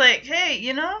 she was like, hey,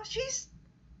 you know, she's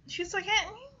like, hey,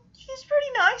 she's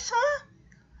pretty nice, huh?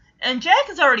 And Jack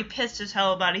is already pissed as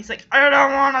hell about it. He's like, I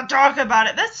don't want to talk about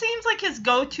it. That seems like his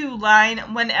go-to line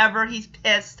whenever he's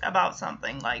pissed about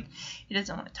something. Like, he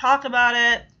doesn't want to talk about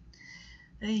it.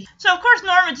 So, of course,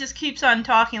 Norma just keeps on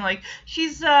talking. Like,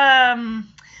 she's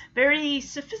very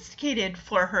sophisticated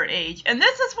for her age. And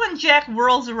this is when Jack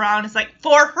whirls around and is like,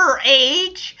 for her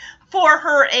age? For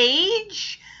her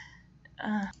age?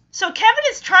 So Kevin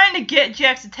is trying to get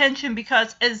Jack's attention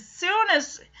because as soon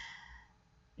as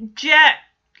Jack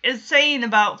is saying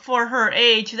about for her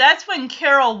age, that's when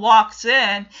Carol walks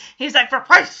in. He's like, for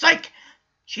Christ's sake,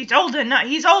 he's old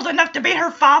enough to be her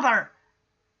father.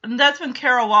 And that's when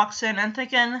Carol walks in. I'm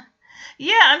thinking,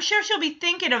 yeah, I'm sure she'll be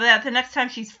thinking of that the next time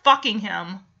she's fucking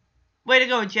him. Way to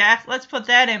go, Jack. Let's put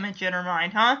that image in her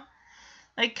mind, huh?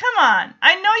 Like, come on.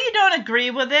 I know you don't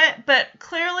agree with it, but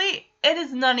clearly it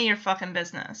is none of your fucking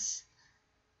business.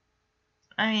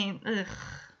 I mean, ugh.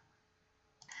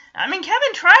 I mean,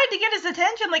 Kevin tried to get his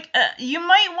attention. Like, you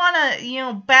might want to, you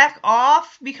know, back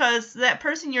off because that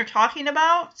person you're talking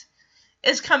about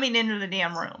is coming into the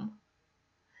damn room.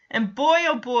 And boy,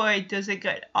 oh boy, does it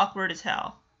get awkward as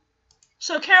hell.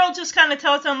 So Carol just kind of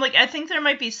tells him, like, I think there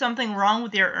might be something wrong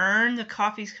with your urn. The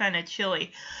coffee's kind of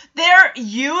chilly. They're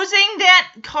using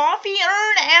that coffee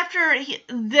urn after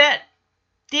that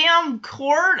damn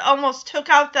cord almost took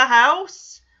out the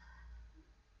house?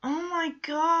 Oh my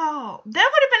god.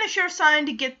 That would have been a sure sign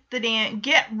to get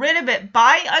rid of it.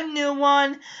 Buy a new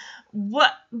one.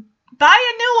 Buy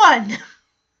a new one.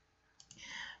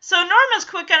 So Norma's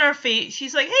quick on her feet.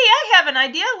 She's like, hey, I have an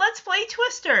idea. Let's play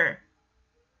Twister.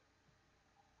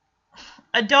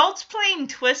 Adults playing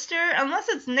Twister? Unless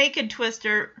it's Naked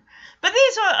Twister. But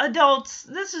these are adults.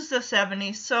 This is the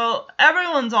 70s, so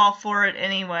everyone's all for it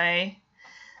anyway.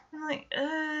 I'm like,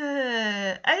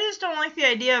 I just don't like the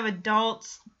idea of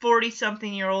adults,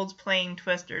 40-something-year-olds playing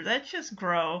Twister. That's just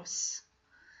gross.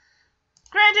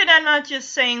 Granted, I'm not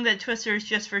just saying that Twister is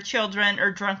just for children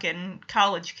or drunken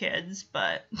college kids,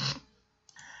 but...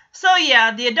 So,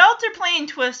 yeah, the adults are playing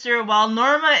Twister while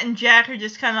Norma and Jack are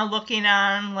just kind of looking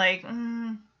on, like,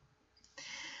 And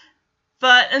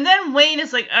then Wayne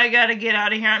is like, I gotta get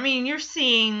out of here. I mean, you're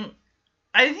seeing...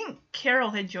 I think Carol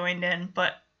had joined in,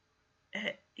 but...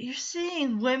 You're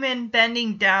seeing women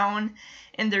bending down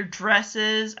in their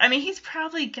dresses. I mean, Wayne's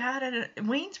probably got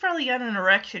an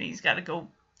erection he's got to go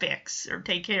fix or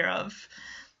take care of.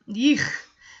 Eugh.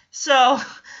 So,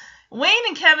 Wayne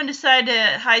and Kevin decide to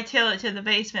hightail it to the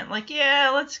basement. Like, yeah,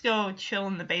 let's go chill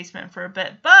in the basement for a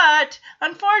bit. But,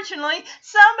 unfortunately,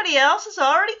 somebody else is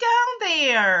already down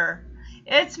there.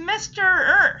 It's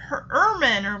Mr.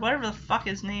 Ehrman, or whatever the fuck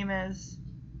his name is.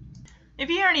 If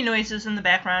you hear any noises in the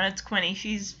background, it's Quinny.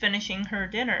 She's finishing her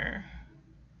dinner.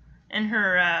 And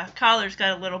her collar's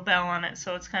got a little bell on it,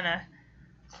 so it's kind of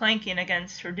clanking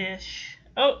against her dish.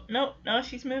 Oh, no,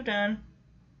 she's moved on.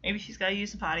 Maybe she's got to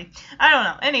use the potty. I don't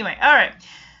know. Anyway, alright.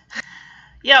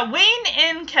 Yeah, Wayne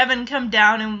and Kevin come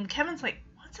down, and Kevin's like,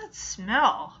 what's that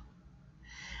smell?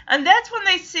 And that's when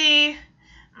they see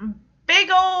big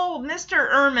old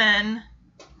Mr. Ehrman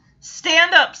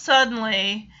stand up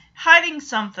suddenly, hiding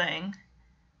something.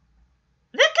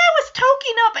 That guy was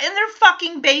toking up in their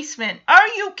fucking basement. Are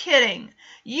you kidding?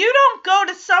 You don't go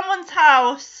to someone's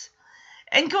house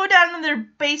and go down in their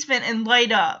basement and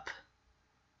light up.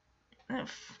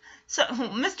 So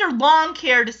Mr. Lawn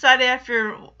Care decided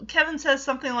after Kevin says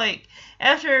something like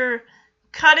after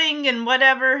cutting and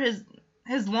whatever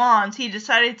his lawns, he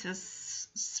decided to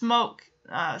smoke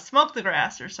the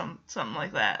grass or something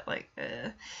like that.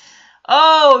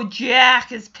 Oh,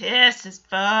 Jack is pissed as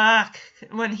fuck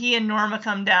when he and Norma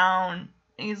come down.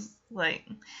 He's like,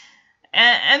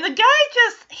 and the guy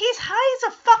he's high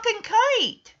as a fucking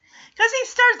kite. Because he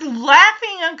starts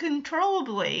laughing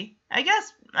uncontrollably. I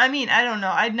don't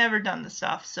know. I'd never done the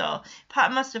stuff, so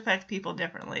pot must affect people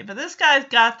differently. But this guy's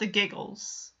got the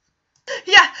giggles.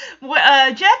 Yeah,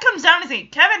 Jack comes down and says,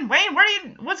 Kevin,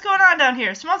 Wayne, what's going on down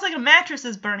here? It smells like a mattress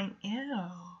is burning. Ew.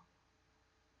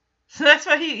 So that's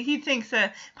why he thinks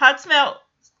that pot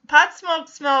smoke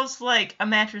smells like a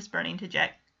mattress burning to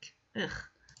Jack. Ugh.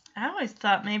 I always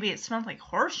thought maybe it smelled like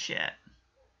horse shit.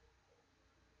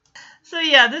 So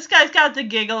yeah, this guy's got the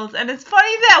giggles, and it's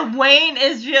funny that Wayne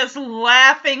is just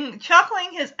laughing,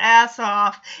 chuckling his ass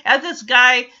off at this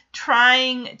guy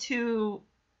trying to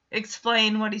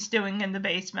explain what he's doing in the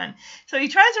basement. So he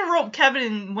tries to rope Kevin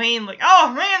and Wayne like,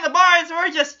 oh man, the boys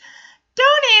were just...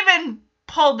 Don't even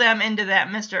pull them into that,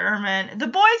 Mr. Ehrman. The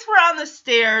boys were on the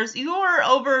stairs. You were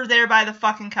over there by the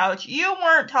fucking couch. You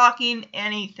weren't talking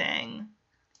anything.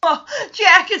 Oh,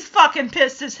 Jack is fucking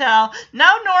pissed as hell.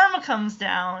 Now Norma comes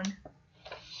down.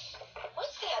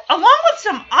 What's that? Along with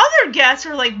some other guests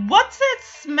are like, what's that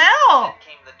smell? Then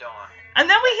came the dawn. And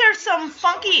then we hear some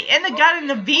funky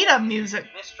In-A-Gadda-Na-Vida music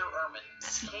Mr.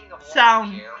 Ehrman, king of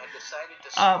sound Care, had decided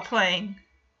to smoke playing.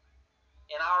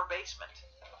 in our basement.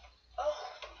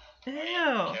 Ew.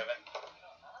 Kevin,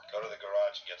 go to the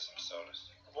garage and get some sodas.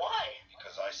 Why?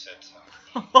 Because I said so.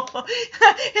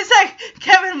 It's like,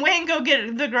 Kevin, Wayne, go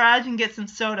get the garage and get some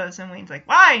sodas. And Wayne's like,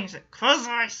 why? He's like, 'cause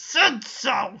I said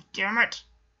so, damn it.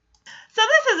 So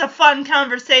this is a fun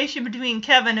conversation between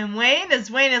Kevin and Wayne,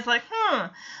 as Wayne is like, I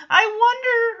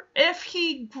wonder if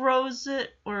he grows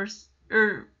it or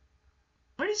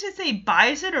what does he say,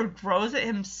 buys it or grows it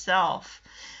himself?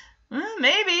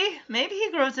 Maybe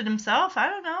he grows it himself. I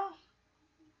don't know.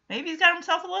 Maybe he's got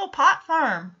himself a little pot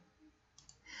farm.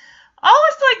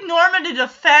 Always like Norma to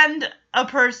defend a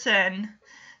person.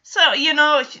 So, you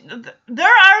know, they're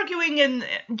arguing, and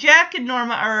Jack and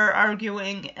Norma are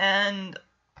arguing and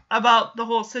about the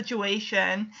whole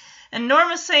situation. And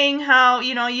Norma's saying how,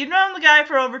 you know, you've known the guy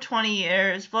for over 20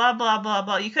 years, blah, blah, blah,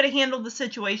 blah. You could have handled the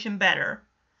situation better.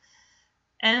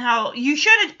 And how you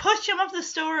should have pushed him up the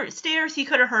stairs, he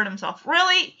could have hurt himself.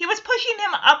 Really? He was pushing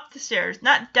him up the stairs,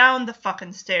 not down the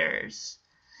fucking stairs.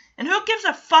 And who gives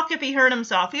a fuck if he hurt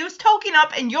himself? He was toking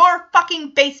up in your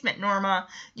fucking basement, Norma.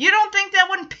 You don't think that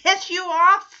wouldn't piss you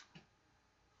off?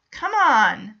 Come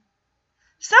on.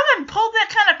 Someone pulled that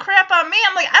kind of crap on me.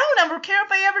 I'm like, I don't ever care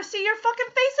if I ever see your fucking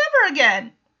face ever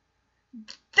again.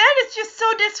 That is just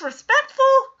so disrespectful.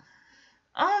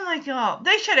 Oh my god.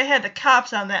 They should have had the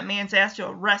cops on that man's ass to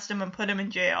arrest him and put him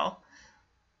in jail.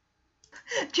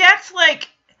 Jack's like,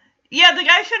 yeah, the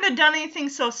guy shouldn't have done anything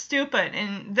so stupid.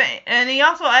 And he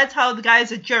also adds how the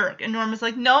guy's a jerk. And Norma's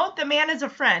like, no, the man is a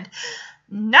friend.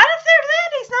 Not if they're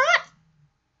that, he's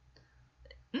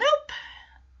not. Nope.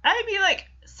 I'd be like,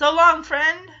 so long,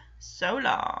 friend. So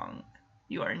long.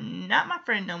 You are not my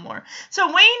friend no more. So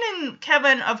Wayne and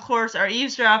Kevin, of course, are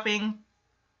eavesdropping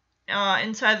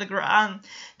inside the garage,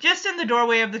 just in the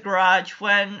doorway of the garage,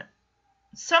 when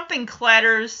something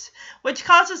clatters, which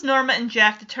causes Norma and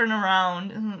Jack to turn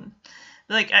around.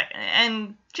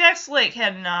 And Jack's like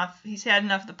had enough. He's had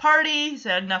enough of the party. He's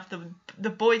had enough of the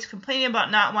boys complaining about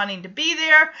not wanting to be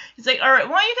there. He's like, all right,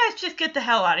 why don't you guys just get the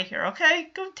hell out of here, okay?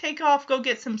 Go take off. Go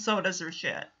get some sodas or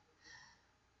shit.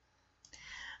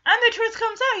 And the truth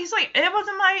comes out. He's like, it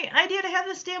wasn't my idea to have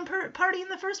this damn party in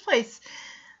the first place.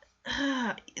 You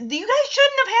guys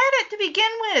shouldn't have had it to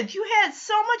begin with. You had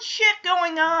so much shit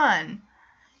going on.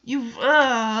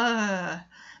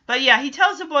 But yeah, he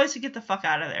tells the boys to get the fuck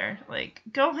out of there. Like,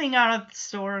 go hang out at the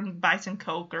store and buy some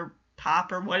Coke or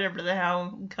pop or whatever the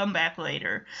hell and come back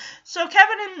later. So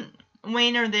Kevin and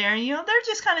Wayne are there. You know, they're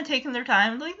just kind of taking their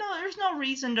time. Like, no, there's no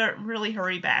reason to really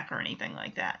hurry back or anything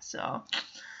like that. So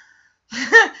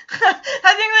I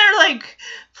think they're like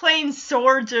playing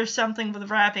swords or something with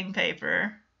wrapping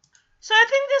paper. So I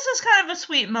think this is kind of a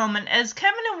sweet moment as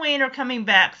Kevin and Wayne are coming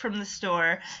back from the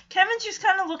store. Kevin's just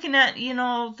kind of looking at, you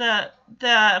know,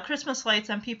 the Christmas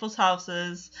lights on people's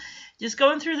houses, just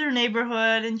going through their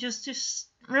neighborhood and just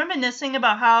reminiscing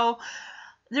about how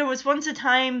there was once a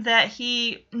time that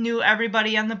he knew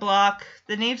everybody on the block,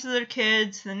 the names of their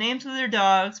kids, the names of their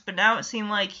dogs, but now it seemed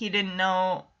like he didn't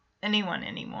know anyone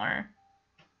anymore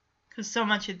because so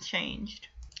much had changed.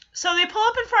 So they pull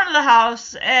up in front of the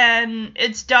house, and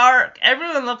it's dark.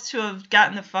 Everyone looks to have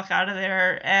gotten the fuck out of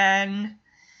there, and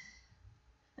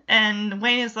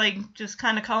Wayne is, like, just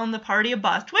kind of calling the party a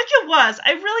bust, which it was.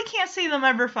 I really can't see them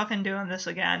ever fucking doing this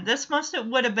again. This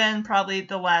would have been probably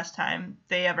the last time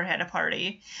they ever had a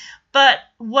party. But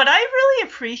what I really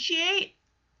appreciate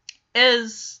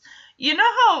is, you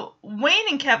know how Wayne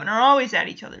and Kevin are always at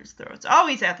each other's throats,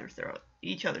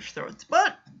 each other's throats,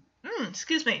 but,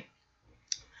 excuse me.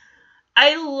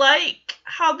 I like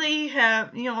how they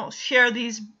have, you know, share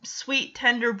these sweet,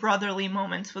 tender, brotherly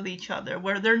moments with each other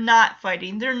where they're not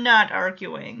fighting, they're not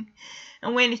arguing.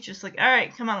 And Wayne is just like, all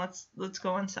right, come on, let's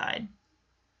go inside.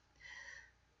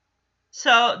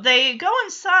 So they go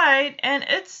inside, and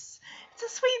it's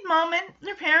it's a sweet moment.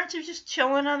 Their parents are just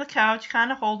chilling on the couch,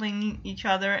 kind of holding each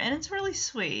other, and it's really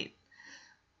sweet.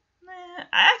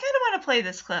 I kind of want to play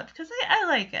this clip because I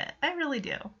like it. I really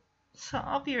do. So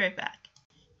I'll be right back.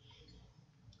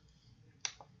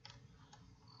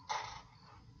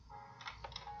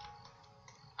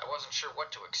 I wasn't sure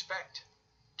what to expect.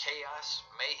 Chaos,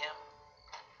 mayhem,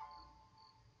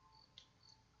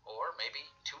 or maybe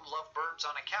two lovebirds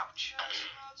on a couch.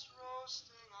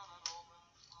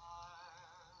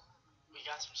 We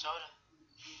got some soda.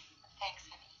 Thanks,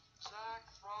 honey.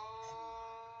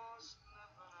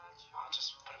 I'll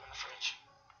just put them in the fridge.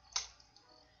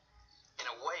 In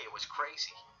a way, it was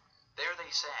crazy. There they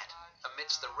sat,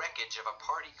 amidst the wreckage of a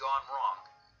party gone wrong,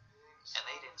 and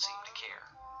they didn't seem to care.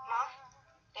 Mom?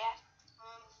 Dad?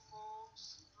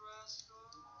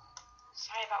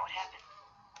 Sorry about what happened.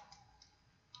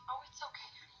 Oh, it's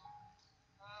okay, honey.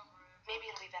 Maybe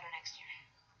it'll be better next year.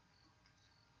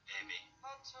 Maybe.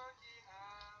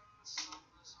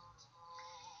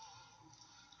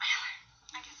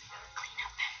 I guess I gotta clean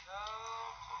up.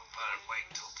 Better wait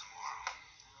till tomorrow.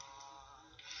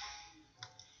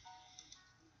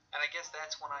 And I guess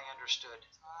that's when I understood.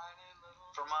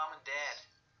 For Mom and Dad,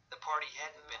 the party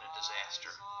hadn't been a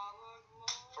disaster.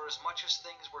 For as much as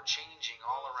things were changing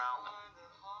all around them,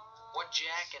 what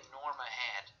Jack and Norma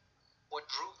had, what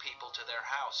drew people to their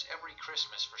house every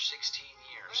Christmas for 16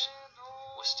 years,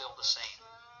 was still the same.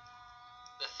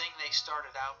 The thing they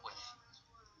started out with.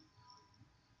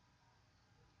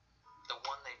 The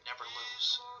one they'd never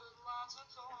lose.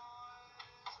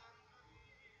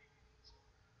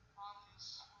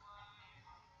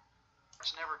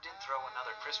 Never did throw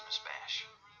another Christmas bash.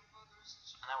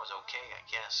 And that was okay, I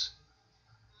guess.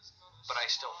 But I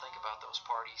still think about those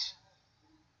parties.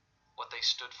 What they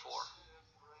stood for.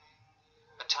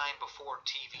 A time before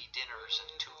TV dinners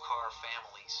and two-car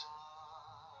families.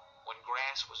 When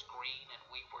grass was green and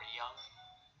we were young.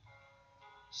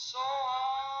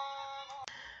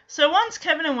 So once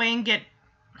Kevin and Wayne get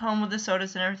home with the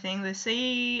sodas and everything, they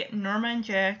see Norma and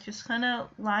Jack just kind of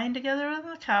lying together on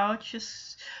the couch,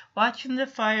 just watching the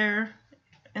fire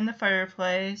in the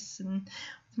fireplace and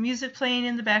music playing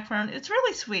in the background. It's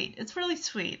really sweet. It's really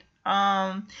sweet.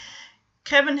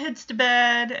 Kevin heads to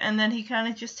bed, and then he kind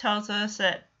of just tells us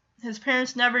that his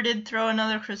parents never did throw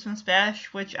another Christmas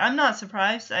bash, which I'm not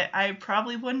surprised. I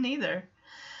probably wouldn't either.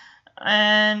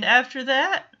 And after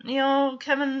that,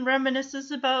 Kevin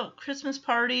reminisces about Christmas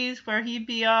parties where he'd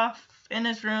be off in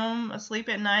his room asleep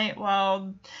at night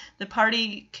while the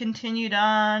party continued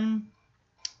on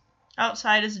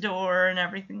outside his door and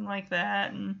everything like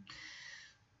that. And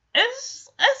it's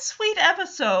a sweet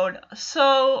episode.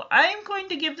 So I'm going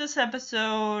to give this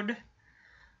episode,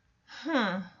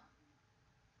 I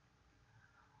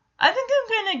think I'm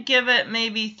going to give it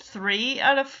maybe 3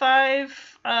 out of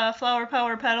 5 Flower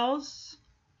Power Petals.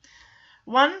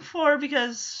 1 for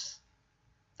because,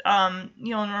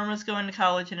 Norma's going to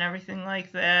college and everything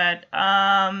like that.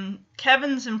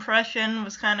 Kevin's impression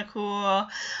was kind of cool.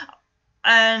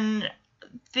 And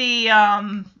we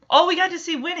got to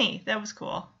see Winnie. That was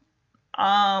cool.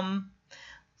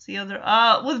 The other,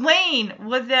 with Wayne,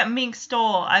 with that mink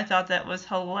stole, I thought that was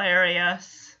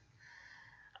hilarious.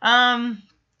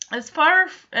 As far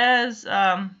as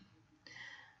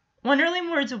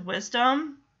Wonderling Words of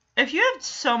Wisdom, if you have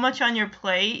so much on your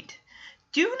plate,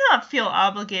 do not feel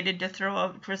obligated to throw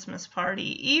a Christmas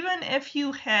party, even if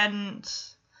you've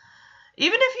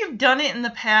done it in the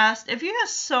past. If you have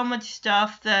so much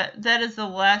stuff that is the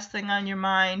last thing on your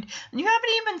mind, and you haven't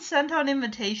even sent out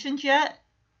invitations yet,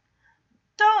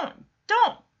 don't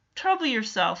trouble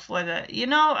yourself with it. It's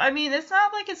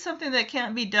not like it's something that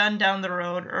can't be done down the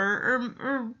road,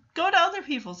 or go to other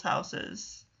people's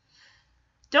houses.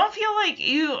 Don't feel like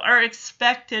you are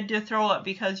expected to throw it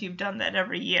because you've done that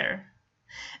every year.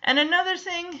 And another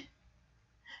thing,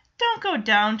 don't go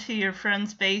down to your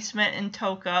friend's basement and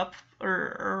toke up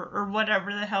or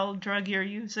whatever the hell drug you're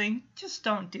using. Just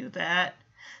don't do that.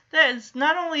 That is,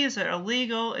 not only is it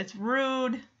illegal, it's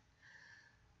rude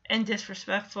and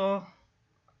disrespectful.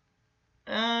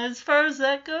 As far as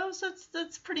that goes,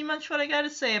 that's pretty much what I got to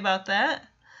say about that.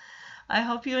 I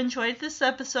hope you enjoyed this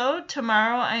episode.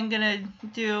 Tomorrow I'm going to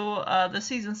do the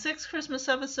Season 6 Christmas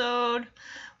episode,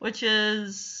 which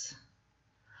is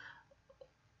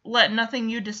Let Nothing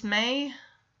You Dismay,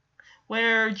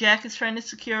 where Jack is trying to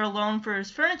secure a loan for his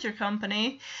furniture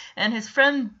company, and his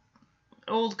friend,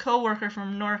 old co-worker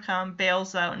from Norcom,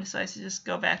 bails out and decides to just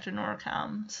go back to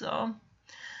Norcom. So,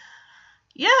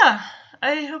 yeah,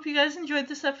 I hope you guys enjoyed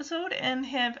this episode and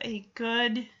have a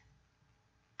good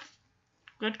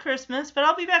good Christmas. But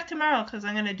I'll be back tomorrow because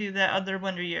I'm going to do that other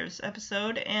Wonder Years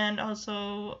episode. And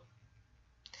also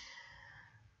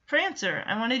Prancer.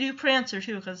 I want to do Prancer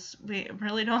too because we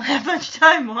really don't have much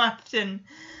time left. And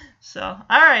so,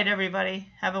 all right, everybody.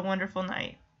 Have a wonderful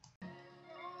night.